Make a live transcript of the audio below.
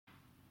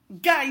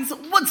Guys,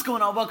 what's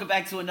going on? Welcome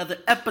back to another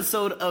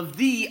episode of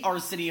the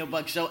Arsenio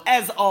Buck Show.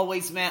 As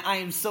always, man, I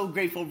am so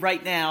grateful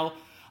right now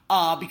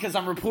because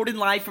I'm reporting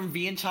live from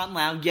Vientiane,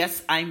 Laos.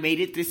 Yes, I made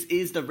it. This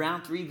is the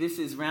round 3. This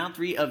is round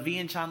 3 of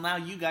Vientiane,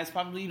 Laos. You guys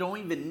probably don't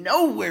even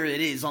know where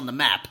it is on the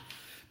map.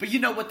 But you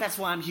know what? That's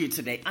why I'm here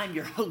today. I'm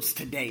your host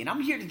today, and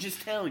I'm here to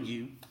just tell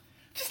you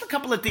just a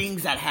couple of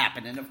things that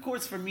happened. And of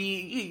course, for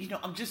me, you know,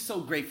 I'm just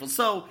so grateful.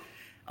 So,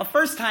 a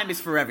first time is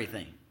for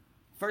everything.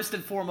 First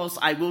and foremost,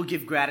 I will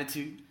give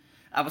gratitude.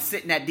 I was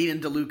sitting at Dean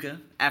and DeLuca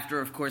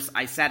after, of course,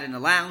 I sat in a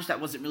lounge that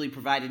wasn't really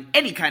providing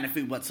any kind of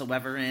food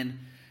whatsoever. And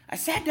I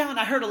sat down and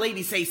I heard a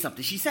lady say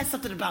something. She said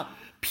something about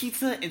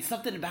pizza and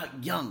something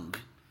about young.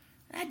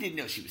 I didn't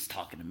know she was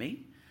talking to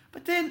me.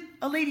 But then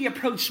a lady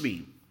approached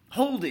me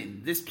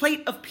holding this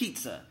plate of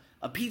pizza,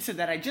 a pizza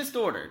that I just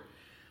ordered,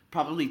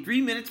 probably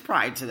 3 minutes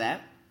prior to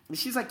that. And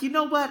she's like, you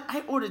know what?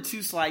 I ordered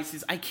 2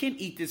 slices. I can't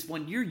eat this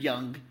one. You're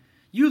young.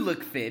 You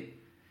look fit.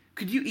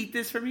 Could you eat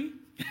this for me?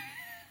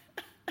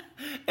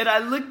 And I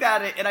looked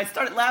at it and I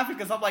started laughing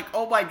because I'm like,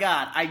 oh my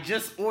God, I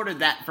just ordered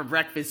that for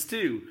breakfast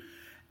too.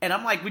 And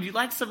I'm like, would you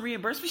like some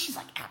reimbursement? She's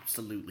like,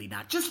 absolutely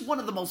not. Just one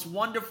of the most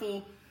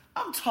wonderful,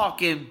 I'm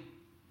talking,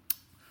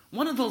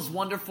 one of those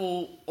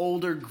wonderful,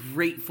 older,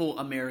 grateful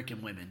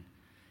American women.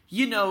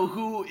 You know,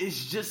 who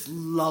is just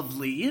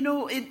lovely. You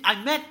know,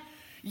 I met,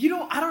 you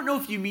know, I don't know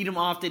if you meet them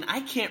often. I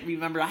can't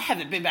remember. I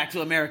haven't been back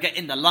to America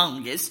in the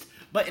longest.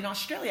 But in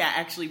Australia, I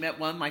actually met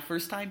one my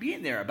first time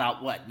being there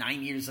about,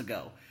 9 years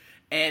ago.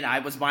 And I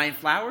was buying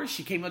flowers.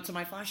 She came up to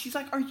my flowers. She's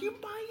like, are you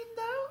buying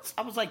those?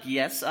 I was like,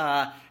 yes.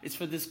 It's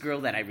for this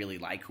girl that I really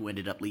like who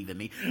ended up leaving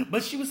me.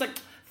 But she was like,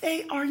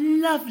 they are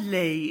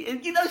lovely.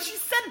 And, you know, she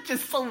said it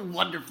just so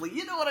wonderfully.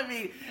 You know what I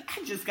mean?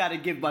 I just got to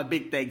give my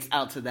big thanks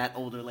out to that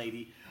older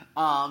lady.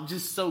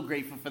 Just so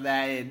grateful for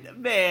that.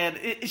 And, man,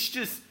 it's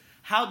just,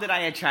 how did I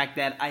attract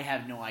that? I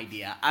have no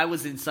idea. I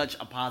was in such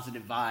a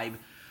positive vibe.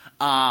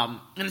 And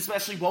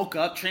especially woke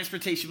up.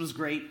 Transportation was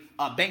great.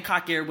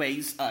 Bangkok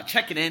Airways,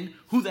 checking in.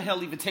 Who the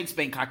hell even takes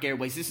Bangkok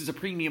Airways? This is a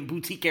premium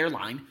boutique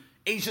airline.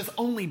 Asia's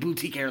only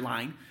boutique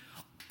airline.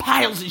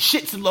 Piles and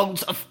shits and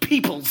loads of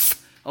peoples.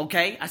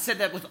 Okay? I said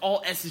that with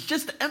all S's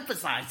just to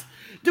emphasize.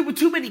 There were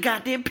too many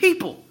goddamn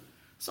people.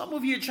 So I'm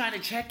over here trying to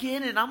check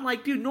in, and I'm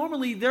like, dude,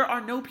 normally there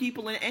are no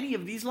people in any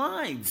of these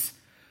lines.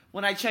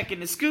 When I check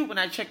into Scoot, when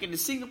I check into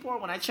Singapore,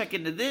 when I check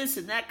into this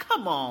and that,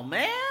 come on,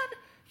 man.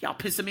 Y'all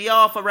pissing me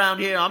off around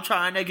here. I'm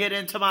trying to get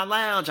into my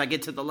lounge. I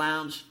get to the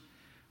lounge.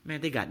 Man,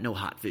 they got no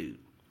hot food.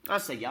 I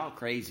say, y'all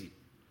crazy.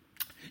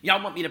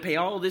 Y'all want me to pay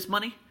all this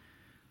money?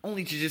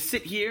 Only to just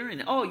sit here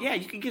and, oh, yeah,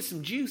 you can get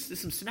some juice. There's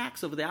some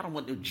snacks over there. I don't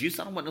want no juice.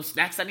 I don't want no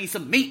snacks. I need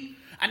some meat.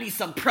 I need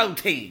some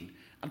protein.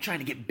 I'm trying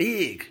to get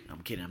big.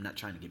 I'm kidding. I'm not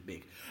trying to get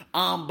big.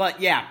 But,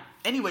 yeah.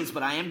 Anyways,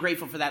 but I am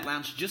grateful for that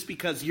lounge just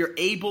because you're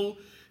able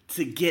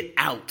to get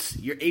out.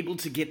 You're able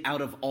to get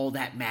out of all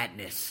that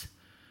madness.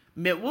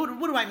 What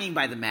do I mean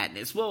by the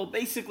madness? Well,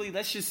 basically,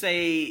 let's just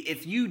say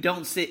if you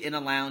don't sit in a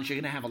lounge, you're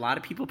going to have a lot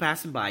of people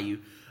passing by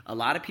you, a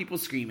lot of people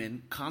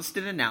screaming,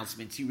 constant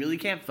announcements. You really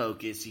can't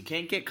focus. You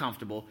can't get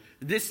comfortable.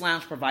 This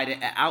lounge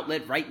provided an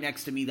outlet right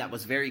next to me that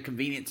was very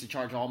convenient to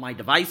charge all my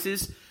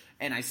devices.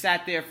 And I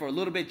sat there for a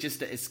little bit just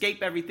to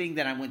escape everything.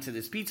 Then I went to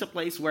this pizza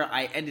place where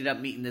I ended up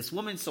meeting this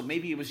woman. So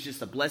maybe it was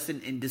just a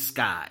blessing in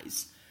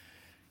disguise.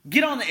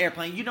 Get on the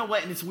airplane. You know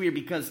what? And it's weird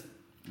because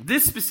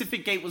this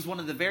specific gate was one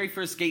of the very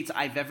first gates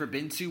I've ever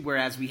been to,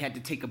 whereas we had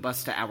to take a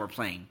bus to our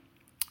plane.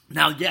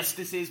 Now, yes,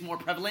 this is more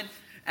prevalent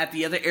at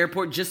the other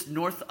airport just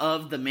north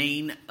of the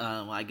main,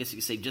 I guess you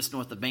could say just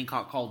north of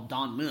Bangkok, called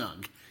Don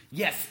Mueang.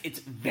 Yes, it's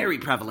very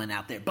prevalent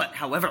out there, but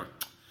however,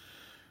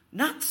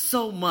 not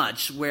so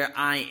much where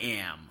I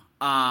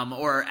am,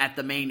 or at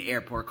the main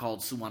airport called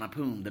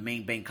Suvarnabhumi, the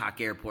main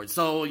Bangkok airport.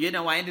 So, you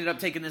know, I ended up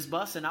taking this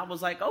bus, and I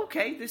was like,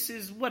 okay, this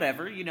is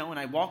whatever, you know, and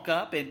I walk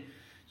up, and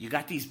you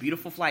got these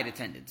beautiful flight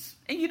attendants.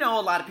 And you know,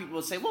 a lot of people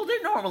will say, well,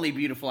 they're normally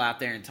beautiful out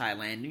there in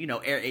Thailand. You know,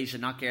 Air Asia,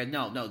 not Air.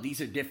 No,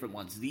 these are different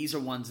ones. These are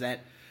ones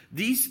that,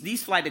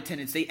 these flight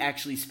attendants, they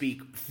actually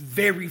speak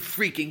very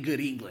freaking good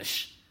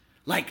English.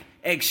 Like,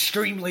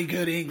 extremely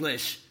good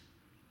English.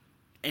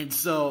 And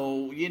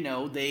so, you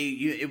know,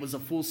 it was a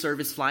full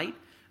service flight.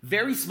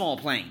 Very small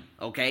plane,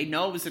 okay?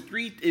 No, it was a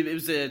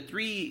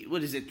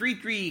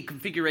 3-3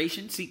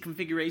 configuration, seat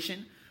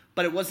configuration.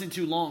 But it wasn't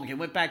too long. It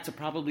went back to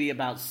probably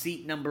about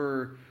seat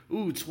number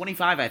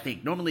 25, I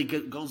think. Normally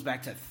it goes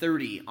back to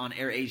 30 on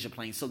Air Asia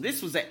planes. So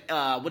this was an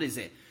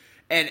Airbus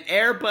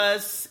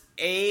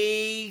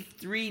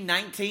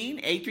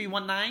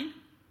A319,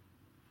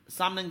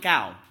 Samnang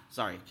Kao.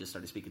 Sorry, just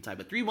started speaking Thai,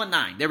 but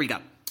 319. There we go.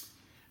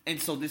 And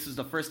so this is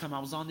the first time I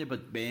was on there,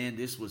 but man,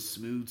 this was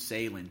smooth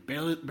sailing.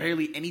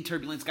 Barely any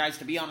turbulence, guys.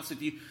 To be honest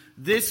with you,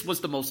 this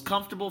was the most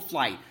comfortable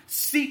flight.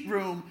 Seat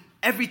room,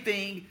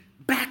 everything,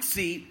 back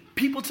seat.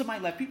 People to my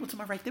left, people to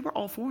my right, they were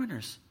all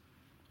foreigners.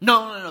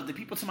 No. The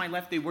people to my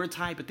left, they were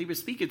Thai, but they were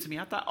speaking to me.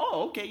 I thought,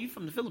 oh, okay, you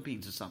from the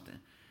Philippines or something.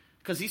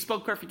 Because he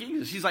spoke perfect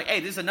English. He's like, hey,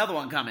 there's another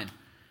one coming.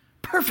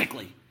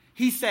 Perfectly.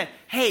 He said,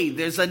 hey,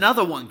 there's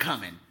another one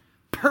coming.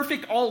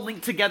 Perfect all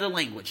linked together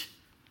language.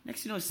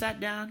 Next, I sat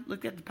down,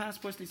 looked at the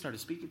passports. They started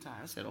speaking Thai.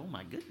 I said, oh,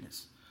 my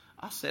goodness.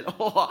 I said,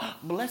 oh,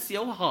 bless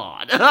your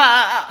heart. There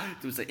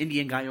was an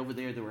Indian guy over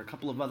there. There were a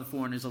couple of other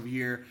foreigners over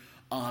here.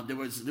 There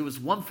was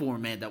one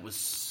foreign man that was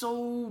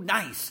so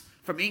nice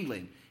from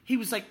England. He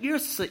was like, you're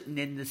sitting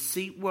in the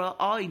seat where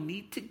I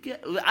need to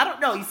get. I don't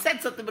know. He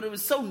said something, but it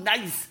was so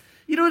nice.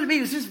 You know what I mean?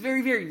 It was just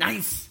very, very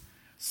nice.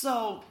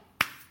 So,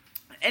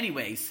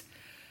 anyways,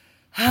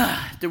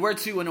 there were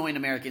two annoying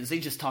Americans. They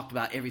just talked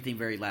about everything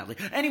very loudly.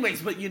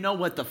 Anyways, but you know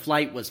what? The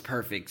flight was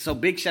perfect. So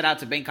big shout out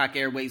to Bangkok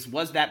Airways.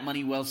 Was that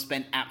money well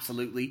spent?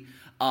 Absolutely.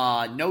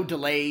 No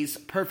delays.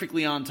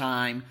 Perfectly on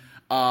time.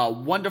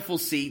 Wonderful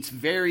seats.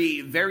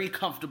 Very, very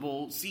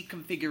comfortable seat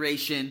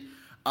configuration.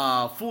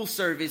 Full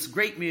service.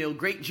 Great meal.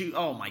 Great juice.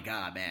 Oh my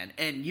God, man.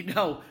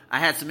 And I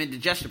had some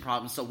indigestion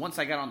problems. So once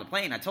I got on the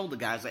plane, I told the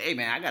guys, like, hey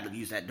man, I got to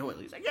use that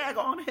toilet. He's like, yeah,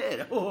 go on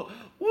ahead.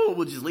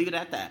 We'll just leave it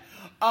at that.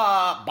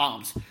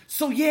 Bombs.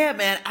 So yeah,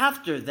 man,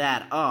 after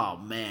that, oh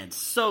man,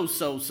 so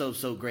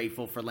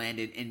grateful for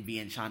landing in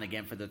Vientiane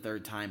again for the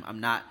third time. I'm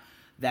not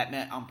that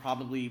mad. I'm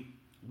probably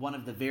one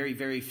of the very,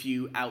 very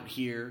few out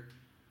here,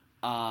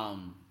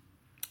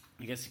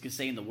 I guess you could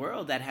say in the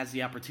world that has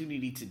the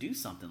opportunity to do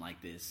something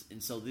like this.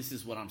 And so this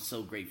is what I'm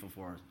so grateful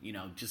for.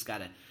 Just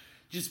gotta,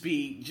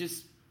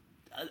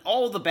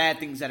 all the bad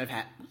things that have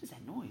happened. What is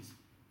that noise?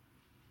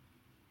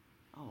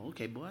 Oh,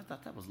 okay, boy, I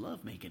thought that was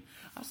love making.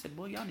 I said,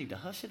 boy, y'all need to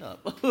hush it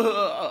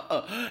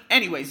up.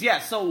 Anyways, yeah,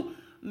 so,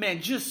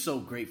 man, just so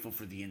grateful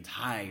for the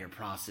entire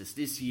process.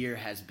 This year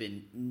has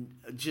been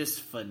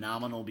just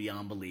phenomenal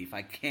beyond belief.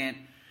 I can't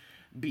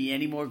be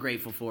any more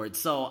grateful for it.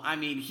 So, I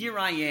mean, here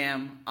I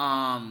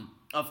am,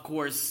 of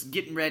course,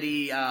 getting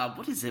ready.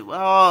 What is it?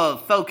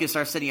 Oh, focus,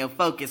 Arsenio,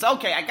 focus.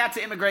 Okay, I got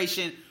to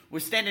immigration. We're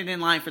standing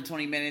in line for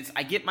 20 minutes.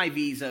 I get my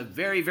visa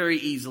very, very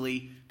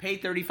easily.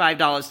 Paid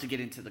 $35 to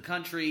get into the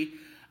country.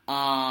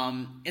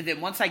 And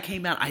then once I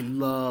came out, I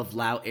love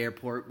Laos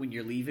Airport when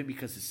you're leaving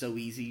because it's so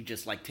easy. You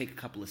just like take a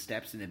couple of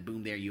steps and then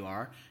boom, there you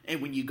are.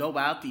 And when you go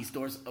out, these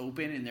doors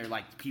open and there are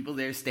like people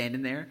there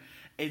standing there.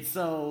 And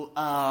so,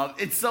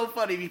 it's so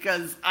funny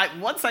because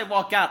once I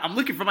walk out, I'm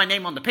looking for my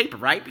name on the paper,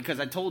 right? Because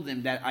I told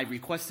them that I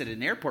requested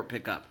an airport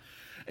pickup.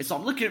 And so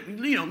I'm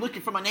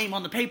looking for my name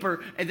on the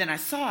paper, and then I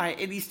saw it,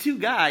 and these two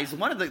guys,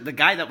 one of the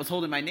guy that was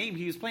holding my name,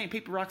 he was playing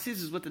paper, rock,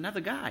 scissors with another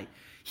guy.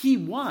 He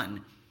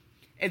won.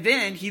 And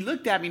then he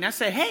looked at me, and I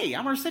said, hey,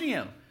 I'm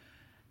Arsenio.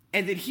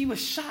 And then he was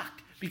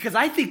shocked, because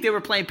I think they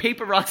were playing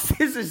paper, rock,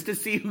 scissors to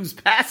see whose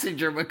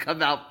passenger would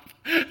come out,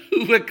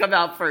 who would come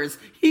out first.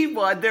 He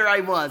won. There I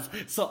was.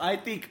 So I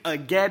think,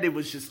 again, it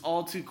was just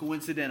all too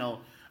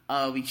coincidental.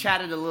 We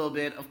chatted a little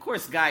bit. Of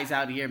course, guys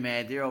out here,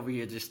 man, they're over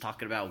here just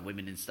talking about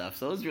women and stuff.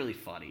 So it was really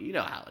funny. You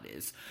know how it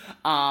is.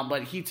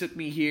 But he took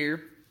me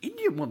here.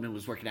 Indian woman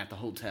was working at the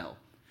hotel.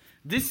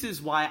 This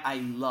is why I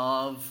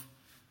love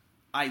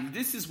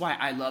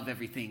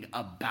everything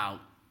about,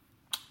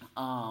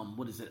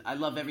 I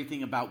love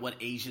everything about what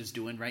Asia's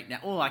doing right now.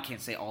 Oh, I can't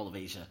say all of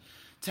Asia.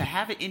 To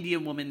have an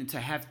Indian woman and to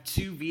have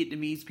two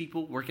Vietnamese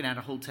people working at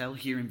a hotel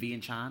here in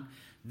Vientiane,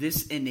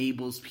 this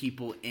enables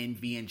people in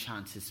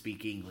Vientiane to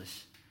speak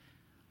English.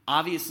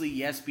 Obviously,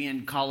 yes,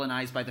 being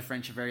colonized by the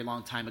French a very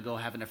long time ago,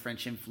 having a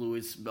French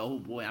influence. Oh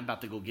boy, I'm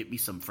about to go get me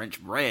some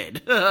French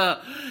bread.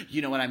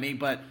 You know what I mean?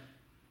 But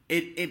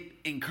it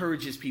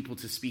encourages people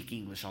to speak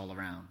English all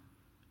around.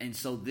 And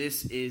so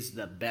this is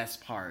the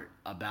best part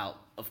about,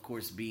 of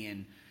course,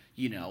 being,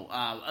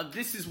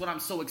 this is what I'm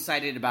so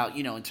excited about,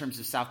 in terms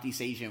of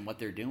Southeast Asia and what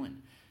they're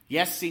doing.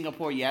 Yes,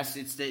 Singapore, yes,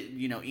 it's the,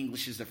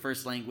 English is the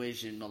first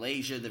language. In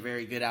Malaysia, they're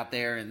very good out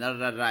there, and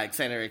et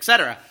cetera, et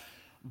cetera.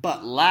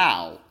 But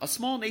Laos, a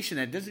small nation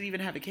that doesn't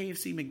even have a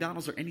KFC,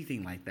 McDonald's, or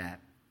anything like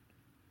that,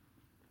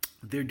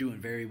 they're doing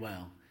very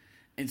well.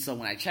 And so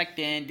when I checked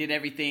in, did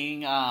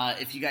everything,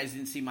 if you guys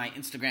didn't see my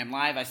Instagram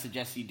live, I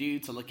suggest you do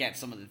to look at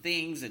some of the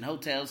things and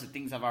hotels and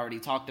things I've already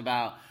talked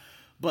about.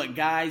 But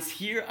guys,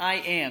 here I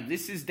am.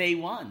 This is day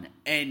one.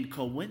 And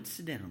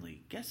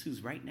coincidentally, guess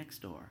who's right next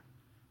door?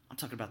 I'm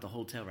talking about the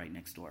hotel right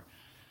next door.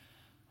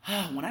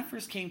 When I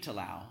first came to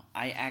Laos,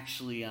 I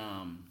actually,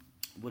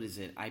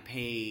 I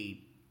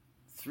paid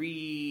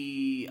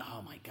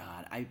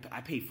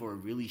I paid for a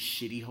really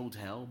shitty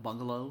hotel,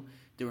 bungalow.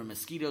 There were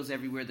mosquitoes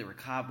everywhere. There were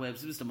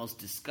cobwebs. It was the most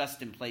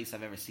disgusting place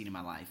I've ever seen in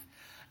my life.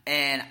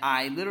 And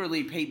I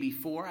literally paid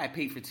before. I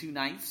paid for 2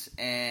 nights,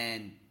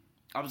 and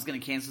I was going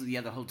to cancel the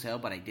other hotel,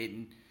 but I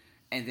didn't.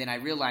 And then I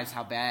realized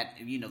how bad,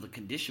 the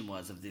condition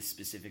was of this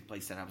specific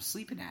place that I was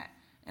sleeping at.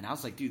 And I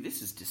was like, dude,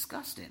 this is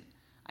disgusting.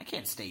 I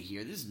can't stay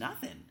here. This is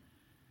nothing.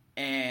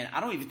 And I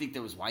don't even think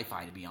there was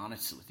Wi-Fi, to be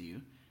honest with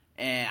you.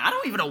 And I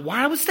don't even know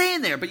why I was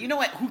staying there. But you know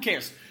what? Who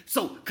cares?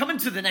 So coming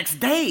to the next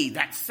day,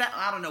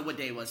 I don't know what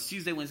day it was.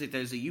 Tuesday, Wednesday,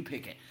 Thursday, you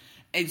pick it.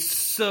 And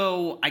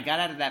so I got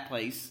out of that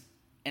place,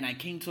 and I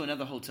came to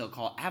another hotel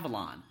called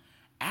Avalon.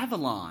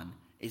 Avalon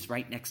is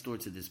right next door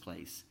to this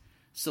place.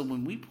 So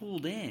when we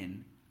pulled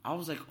in, I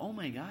was like, oh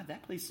my God,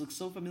 that place looks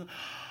so familiar.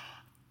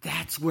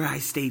 That's where I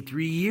stayed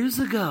 3 years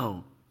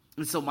ago.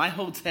 And so my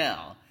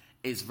hotel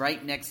is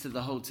right next to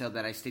the hotel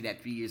that I stayed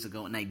at 3 years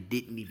ago, and I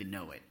didn't even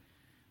know it.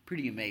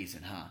 Pretty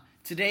amazing, huh?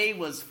 Today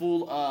was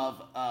full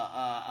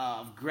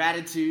of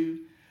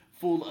gratitude,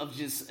 full of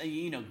just,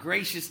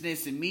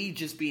 graciousness, and me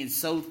just being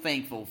so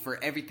thankful for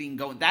everything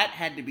going. That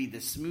had to be the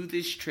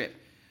smoothest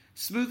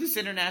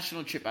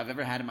international trip I've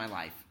ever had in my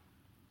life.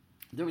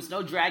 There was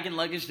no dragging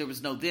luggage, there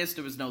was no this,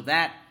 there was no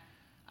that.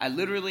 I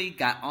literally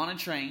got on a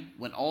train,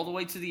 went all the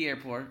way to the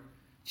airport,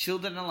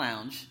 chilled in a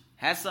lounge,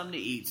 had something to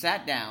eat,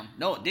 sat down.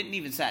 No, didn't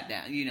even sit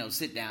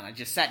down. I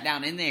just sat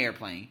down in the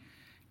airplane,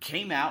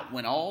 came out,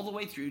 went all the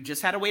way through,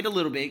 just had to wait a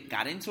little bit,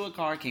 got into a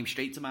car, came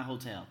straight to my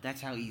hotel.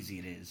 That's how easy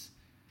it is.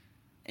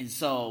 And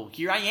so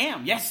here I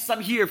am. Yes, I'm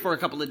here for a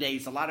couple of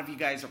days. A lot of you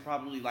guys are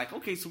probably like,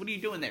 okay, so what are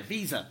you doing there?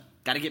 Visa.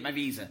 Got to get my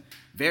visa.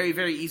 Very,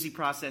 very easy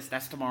process.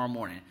 That's tomorrow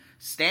morning.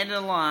 Stand in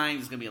the line.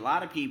 There's going to be a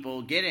lot of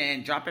people. Get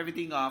in. Drop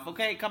everything off.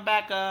 Okay, come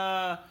back.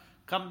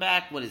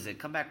 What is it?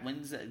 Come back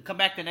Wednesday. Come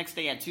back the next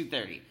day at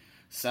 2:30.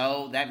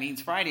 So that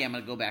means Friday I'm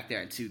going to go back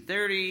there at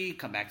 2:30.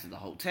 Come back to the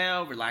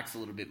hotel. Relax a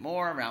little bit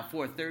more. Around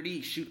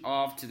 4:30, shoot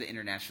off to the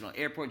international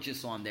airport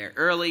just so I'm there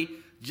early,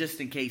 just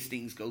in case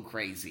things go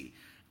crazy.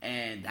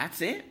 And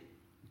that's it.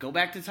 Go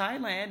back to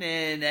Thailand,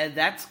 and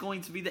that's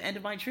going to be the end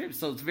of my trip.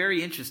 So it's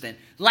very interesting.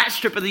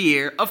 Last trip of the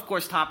year, of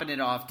course, topping it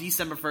off.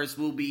 December 1st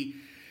will be,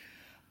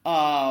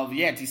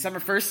 December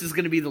 1st is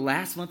going to be the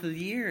last month of the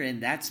year,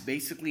 and that's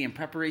basically in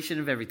preparation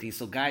of everything.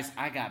 So guys,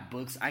 I got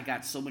books. I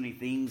got so many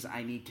things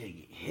I need to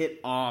hit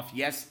off.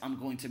 Yes, I'm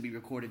going to be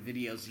recording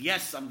videos.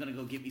 Yes, I'm going to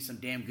go get me some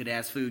damn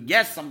good-ass food.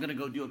 Yes, I'm going to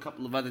go do a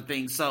couple of other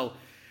things. So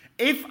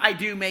if I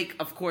do make,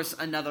 of course,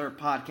 another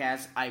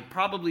podcast, I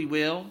probably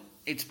will.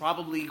 It's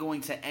probably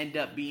going to end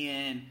up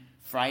being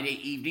Friday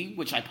evening,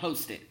 which I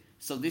posted.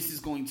 So this is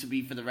going to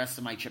be for the rest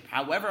of my trip.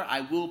 However,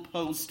 I will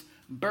post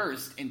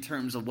burst in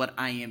terms of what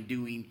I am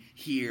doing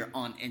here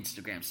on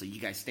Instagram. So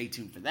you guys stay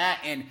tuned for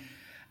that. And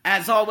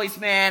as always,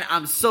 man,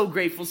 I'm so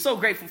grateful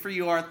for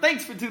you all.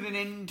 Thanks for tuning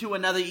in to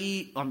another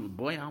I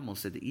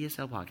almost said the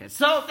ESL podcast.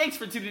 So thanks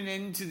for tuning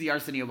in to the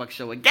Arsenio Buck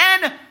Show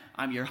again.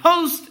 I'm your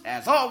host,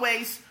 as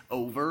always,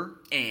 over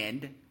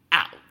and